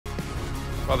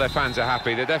Well, their fans are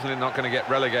happy. They're definitely not going to get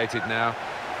relegated now.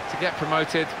 To get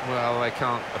promoted, well, they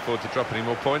can't afford to drop any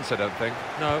more points, I don't think.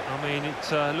 No, I mean,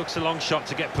 it looks a long shot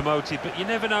to get promoted, but you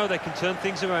never know, they can turn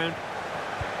things around.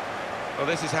 Well,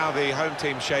 this is how the home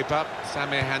team shape up.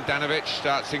 Samir Handanovic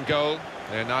starts in goal.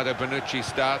 Leonardo Bonucci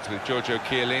starts with Giorgio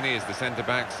Chiellini as the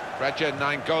centre-backs. Raja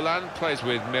Nainggolan plays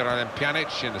with Miralem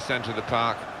Pjanic in the centre of the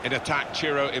park. In attack,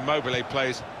 Ciro Immobile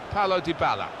plays Paulo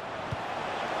Dybala.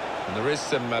 And there is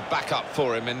some backup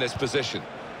for him in this position.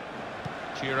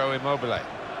 Ciro Immobile.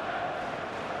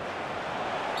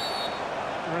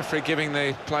 The referee giving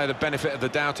the player the benefit of the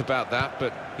doubt about that,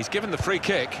 but he's given the free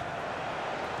kick.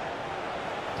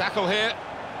 Tackle here.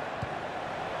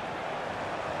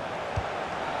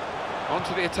 On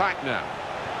to the attack now.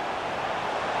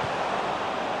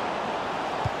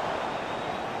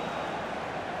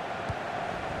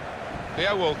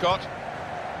 Theo Walcott.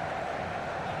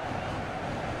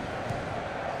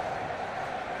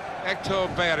 Hector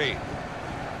Berry.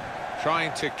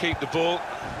 Trying to keep the ball.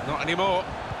 Not anymore.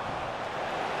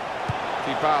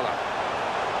 Dybala.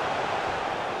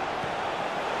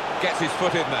 Gets his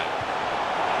foot in there.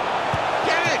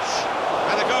 Pjanic!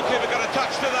 And the goalkeeper got a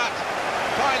touch to that.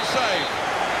 Fine save.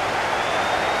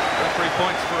 Referee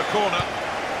points for a corner.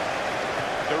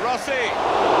 De Rossi.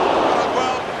 Got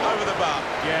well over the bar.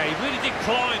 Yeah, he really did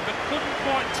climb, but couldn't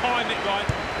quite time it right.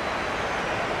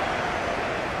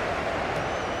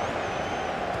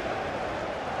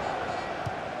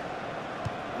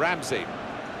 Ramsey.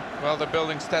 Well, they're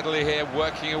building steadily here,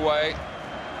 working away.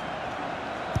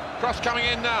 Cross coming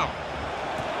in now.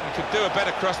 He could do a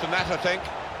better cross than that, I think.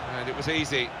 And it was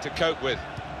easy to cope with.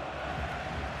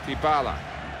 Dybala.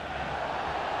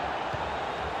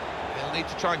 He'll need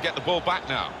to try and get the ball back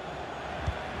now.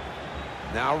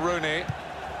 Now Rooney.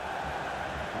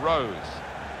 Rose.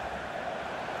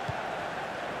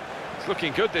 It's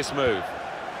looking good, this move.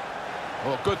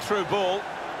 Oh, good through ball.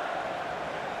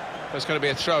 There's going to be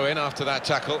a throw-in after that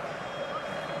tackle.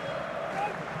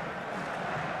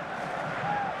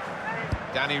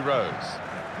 Danny Rose.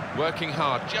 Working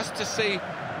hard just to see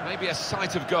maybe a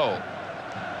sight of goal.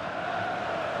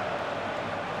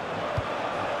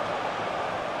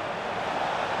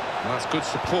 And that's good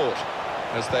support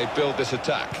as they build this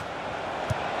attack.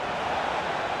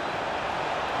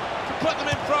 To put them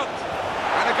in front.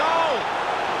 And a goal!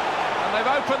 And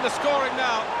they've opened the scoring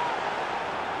now.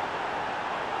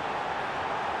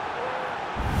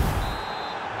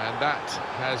 And that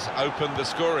has opened the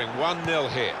scoring. 1-0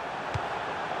 here.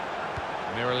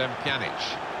 Miralem Pjanic.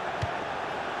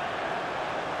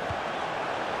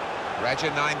 Raja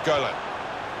Nainggolan.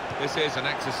 This is an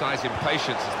exercise in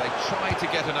patience as they try to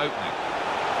get an opening.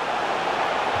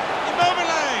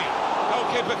 Immobile!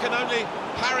 Goalkeeper can only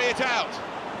parry it out.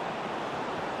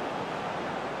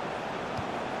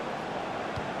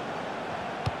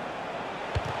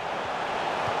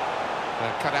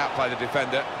 They're cut out by the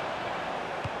defender.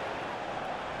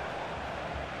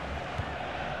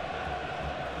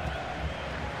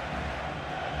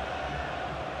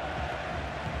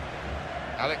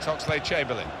 Alex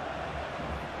Oxlade-Chamberlain.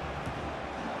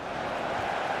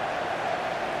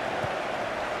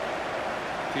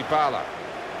 Dybala.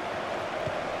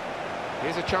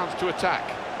 Here's a chance to attack.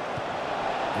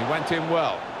 He went in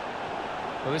well.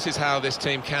 Well, this is how this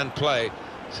team can play.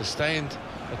 Sustained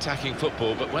attacking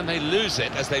football, but when they lose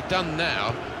it, as they've done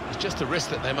now, there's just a risk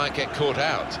that they might get caught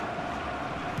out.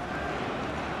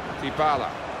 Dybala.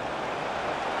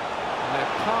 And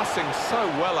they're passing so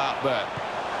well out there.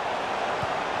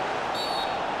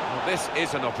 Well, this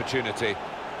is an opportunity.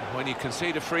 When you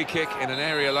concede a free kick in an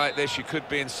area like this, you could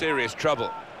be in serious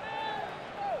trouble.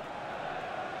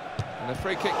 And the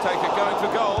free kick taker going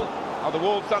for goal. Oh, the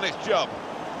wall's done its job.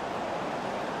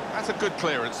 That's a good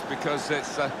clearance because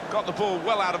it's got the ball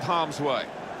well out of harm's way.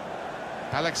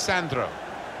 Alexandro.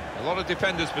 A lot of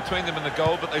defenders between them and the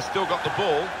goal, but they still got the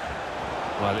ball.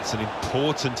 Well, it's an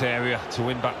important area to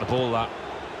win back the ball, that.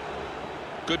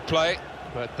 Good play,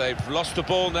 but they've lost the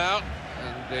ball now,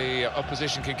 and the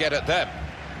opposition can get at them.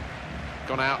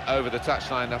 Gone out over the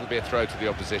touchline, that'll be a throw to the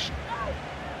opposition.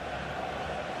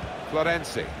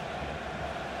 Florenzi.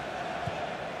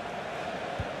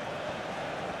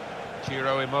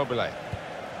 Ciro Immobile.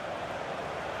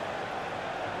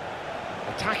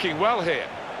 Attacking well here.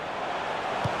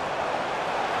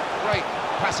 Great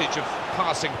passage of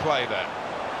passing play there.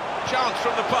 Chance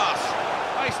from the pass.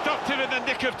 They stopped him in the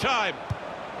nick of time.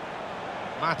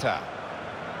 Mata.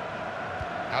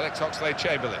 Alex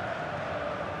Oxlade-Chamberlain.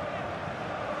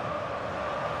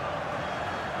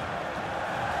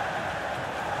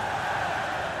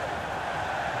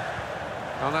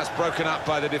 And that's broken up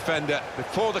by the defender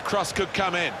before the cross could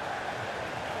come in.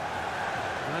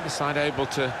 Neither side able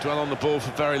to dwell on the ball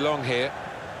for very long here.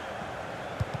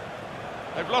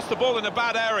 They've lost the ball in a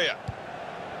bad area.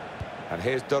 And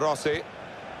here's De Rossi.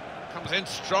 Comes in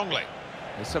strongly.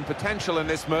 There's some potential in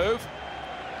this move.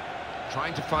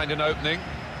 Trying to find an opening.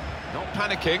 Not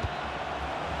panicking.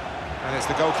 And it's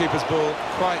the goalkeeper's ball,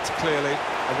 quite clearly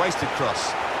a wasted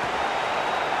cross.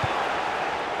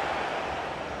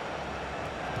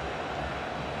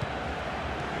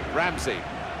 Ramsey.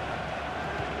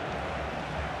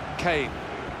 Kane.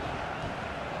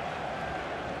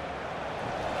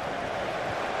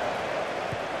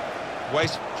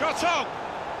 Waste. Shot on!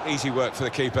 Easy work for the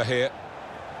keeper here.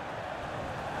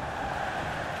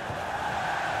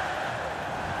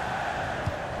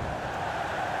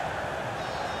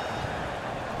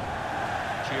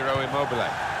 Immobile.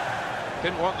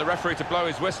 Didn't want the referee to blow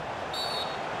his whistle.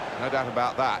 No doubt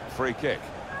about that. Free kick.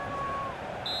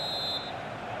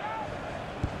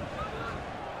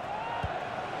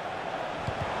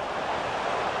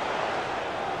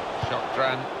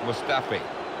 Shotran Mustafi.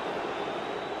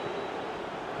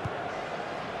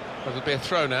 There'll be a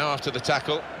throw now after the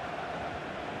tackle.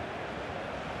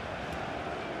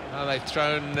 Well, they've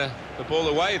thrown the ball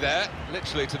away there,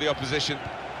 literally to the opposition.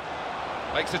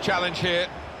 Makes a challenge here.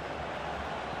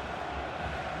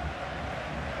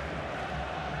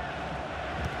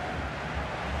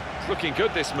 It's looking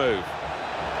good, this move.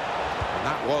 And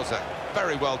that was a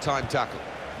very well-timed tackle.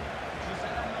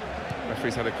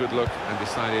 Referee's had a good look and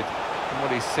decided, from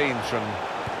what he's seen from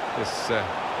this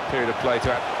period of play,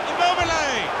 to Immobile!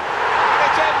 And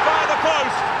it's in by the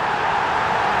post!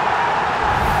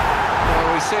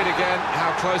 Well, we see it again,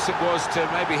 how close it was to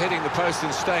maybe hitting the post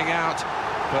and staying out.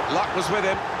 But luck was with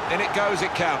him. In it goes,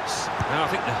 it counts. Now, I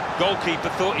think the goalkeeper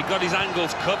thought he got his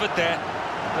angles covered there,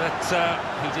 but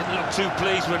he didn't look too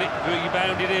pleased when it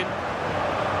rebounded in.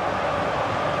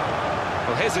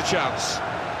 Well, here's a chance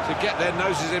to get their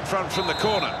noses in front from the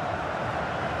corner.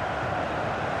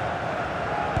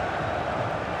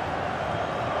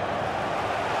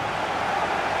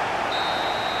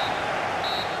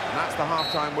 And that's the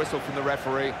half-time whistle from the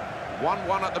referee.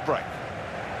 1-1 at the break.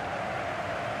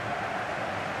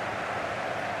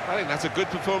 I think that's a good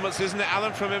performance, isn't it,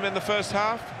 Alan, from him in the first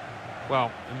half?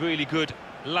 Well, a really good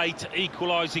late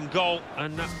equalising goal,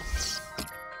 and the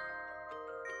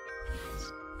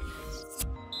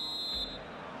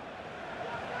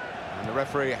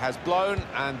referee has blown,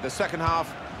 and the second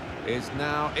half is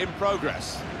now in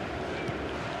progress.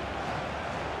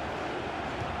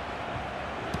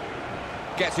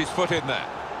 Gets his foot in there.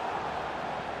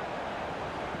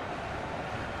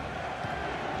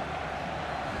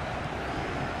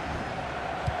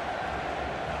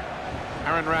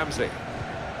 Aaron Ramsey.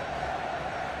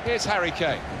 Here's Harry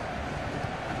Kane.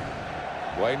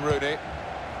 Wayne Rooney.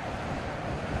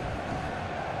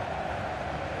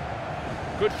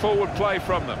 Good forward play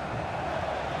from them.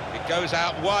 It goes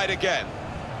out wide again.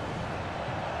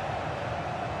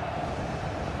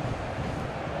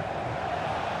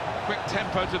 Quick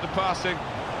tempo to the passing.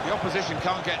 The opposition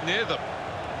can't get near them.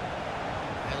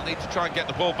 They'll need to try and get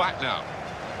the ball back now.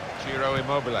 Ciro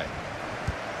Immobile.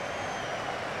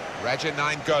 Raja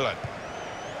Nainggolan.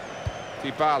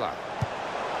 Dybala.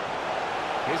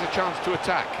 Here's a chance to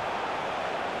attack.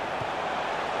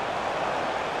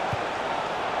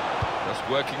 Just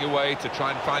working away to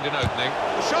try and find an opening.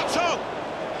 The shot's on!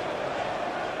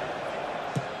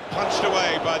 Punched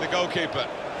away by the goalkeeper.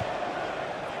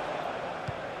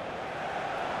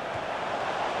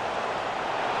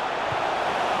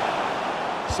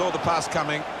 Saw the pass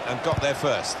coming and got there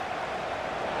first.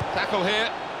 Tackle here.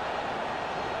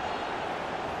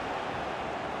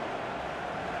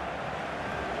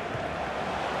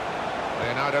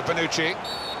 Leonardo Bonucci.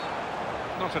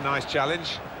 Not a nice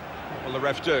challenge. What will the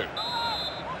ref do?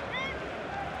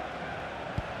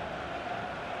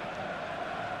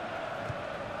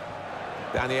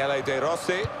 Daniele De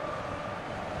Rossi.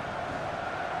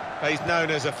 He's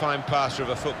known as a fine passer of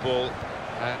a football.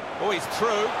 Oh, he's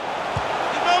through.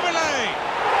 Immobile!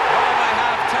 Oh, they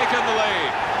have taken the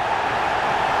lead.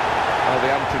 Oh,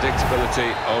 the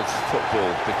unpredictability of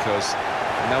football, because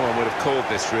no one would have called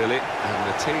this, really, and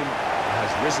the team has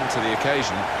risen to the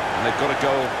occasion, and they've got a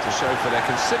goal to show for their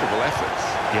considerable efforts.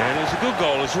 yeah, and it was a good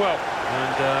goal as well,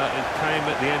 and it came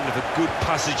at the end of a good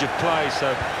passage of play,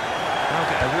 so they'll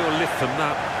get a real lift from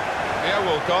that. Yeah,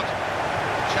 Walcott.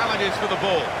 Challenges for the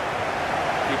ball.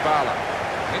 Dybala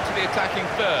into the attacking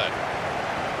third.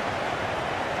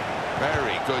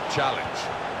 Very good challenge.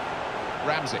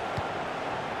 Ramsey.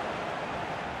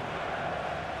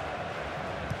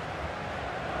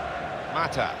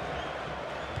 Mata.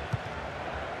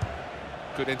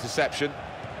 Good interception.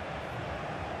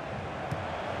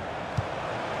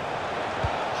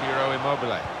 Ciro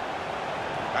Immobile.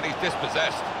 And he's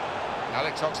dispossessed.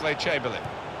 Alex Oxlade-Chamberlain.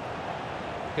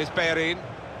 Here's Bellerin.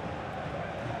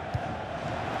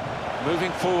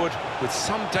 Moving forward with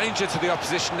some danger to the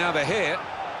opposition now they're here.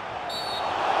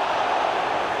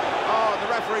 Oh, the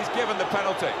referee's given the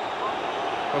penalty.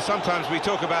 Well, sometimes we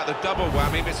talk about the double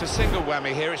whammy, but it's a single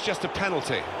whammy here, it's just a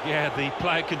penalty. Yeah, the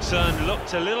player concerned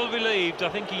looked a little relieved. I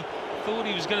think he thought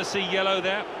he was going to see yellow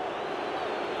there.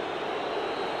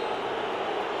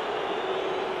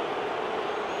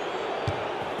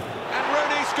 And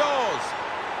Rooney scores!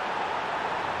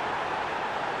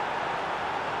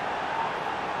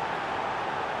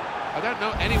 I don't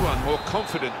know anyone more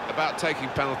confident about taking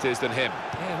penalties than him.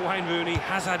 Yeah, Wayne Rooney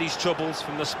has had his troubles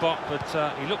from the spot, but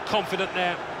he looked confident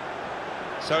there.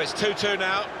 So it's 2-2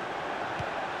 now.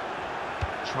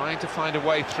 Trying to find a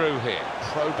way through here,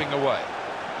 probing away.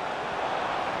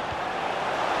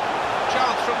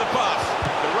 Chance from the pass.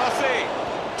 De Rossi.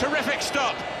 Terrific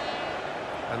stop.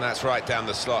 And that's right down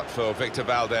the slot for Victor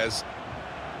Valdez.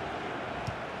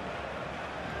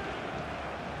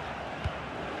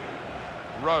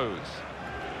 Rose.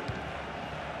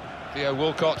 Theo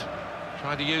Walcott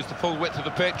trying to use the full width of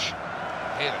the pitch.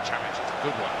 Here the challenge, it's a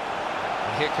good one.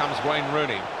 And here comes Wayne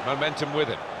Rooney, momentum with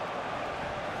him.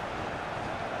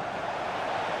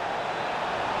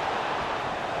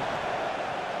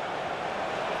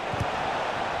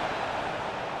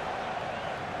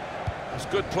 It was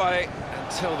good play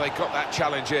until they got that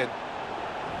challenge in.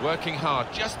 Working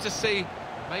hard just to see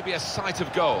maybe a sight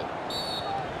of goal.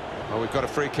 Well, we've got a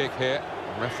free kick here.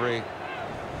 The referee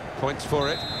points for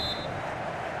it.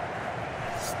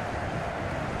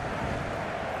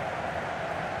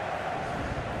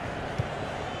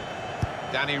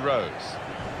 Danny Rose.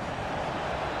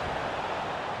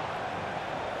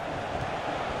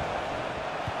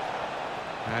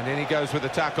 And in he goes with the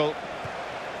tackle.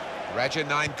 Raja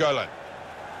Nainggolan.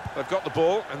 They've got the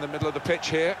ball in the middle of the pitch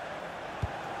here.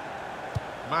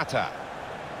 Mata.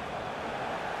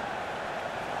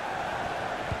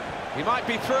 He might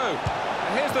be through.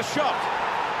 And here's the shot.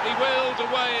 He wailed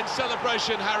away in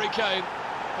celebration, Harry Kane.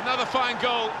 Another fine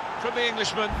goal from the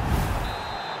Englishman.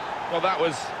 Well, that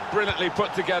was brilliantly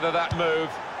put together, that move.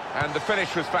 And the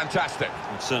finish was fantastic.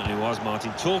 It certainly was,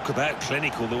 Martin. Talk about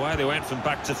clinical, the way they went from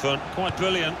back to front. Quite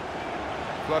brilliant.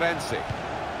 Florenzi.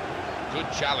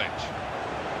 Good challenge.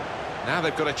 Now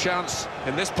they've got a chance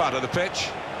in this part of the pitch.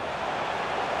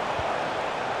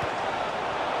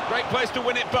 Great place to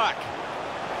win it back.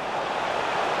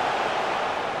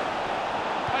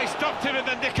 They stopped him in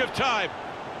the nick of time.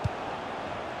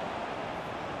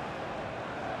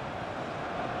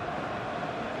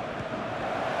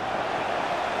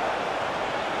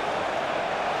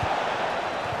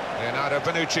 Leonardo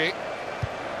Bonucci.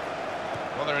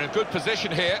 Well, they're in a good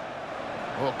position here.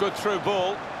 Oh, good through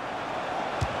ball.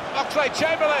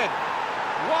 Oxlade-Chamberlain.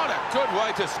 What a good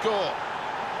way to score.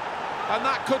 And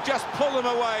that could just pull them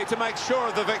away to make sure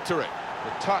of the victory.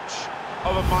 The touch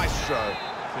of a maestro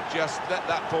to just let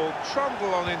that ball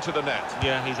trundle on into the net.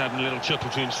 Yeah, he's having a little chuckle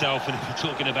to himself, and if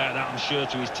you're talking about that, I'm sure,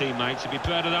 to his teammates, he'd be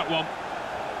proud of that one.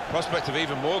 Prospect of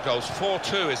even more goals.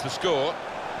 4-2 is the score.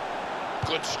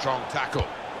 Good strong tackle.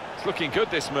 It's looking good,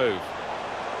 this move.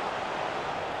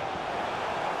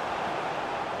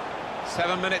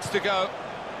 7 minutes to go.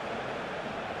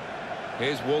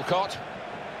 Here's Walcott.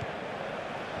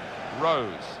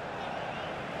 Rose.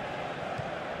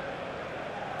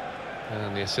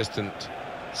 And the assistant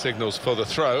signals for the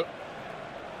throw.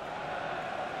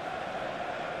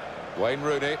 Wayne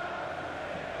Rooney.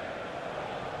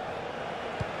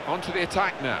 On to the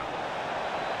attack now.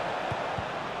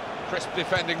 Crisp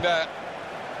defending there.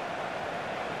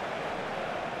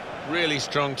 Really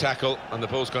strong tackle, and the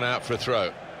ball's gone out for a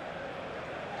throw.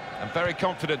 And very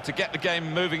confident to get the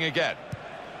game moving again.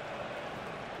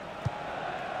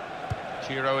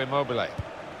 Ciro Immobile.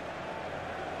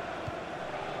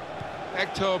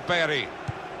 Hector Bellerin.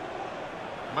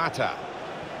 Mata.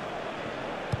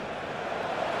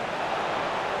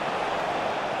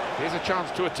 Here's a chance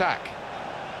to attack.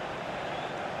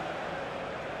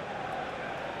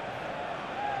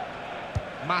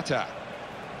 Mata.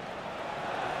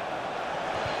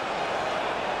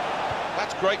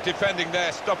 That's great defending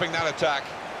there, stopping that attack.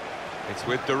 It's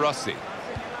with De Rossi.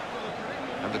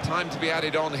 And the time to be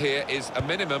added on here is a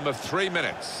minimum of 3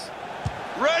 minutes.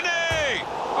 Rooney!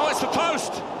 Oh, it's the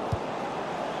post!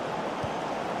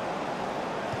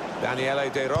 Daniele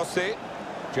De Rossi.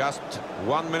 Just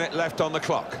 1 minute left on the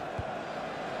clock.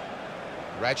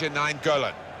 Raja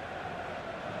Nainggolan.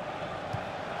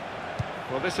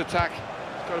 Well, this attack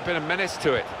has got a bit of menace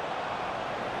to it.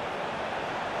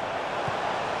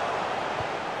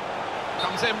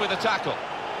 Comes in with a tackle.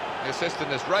 The assistant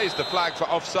has raised the flag for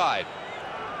offside.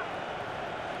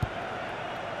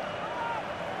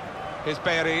 Here's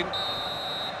Bellerin.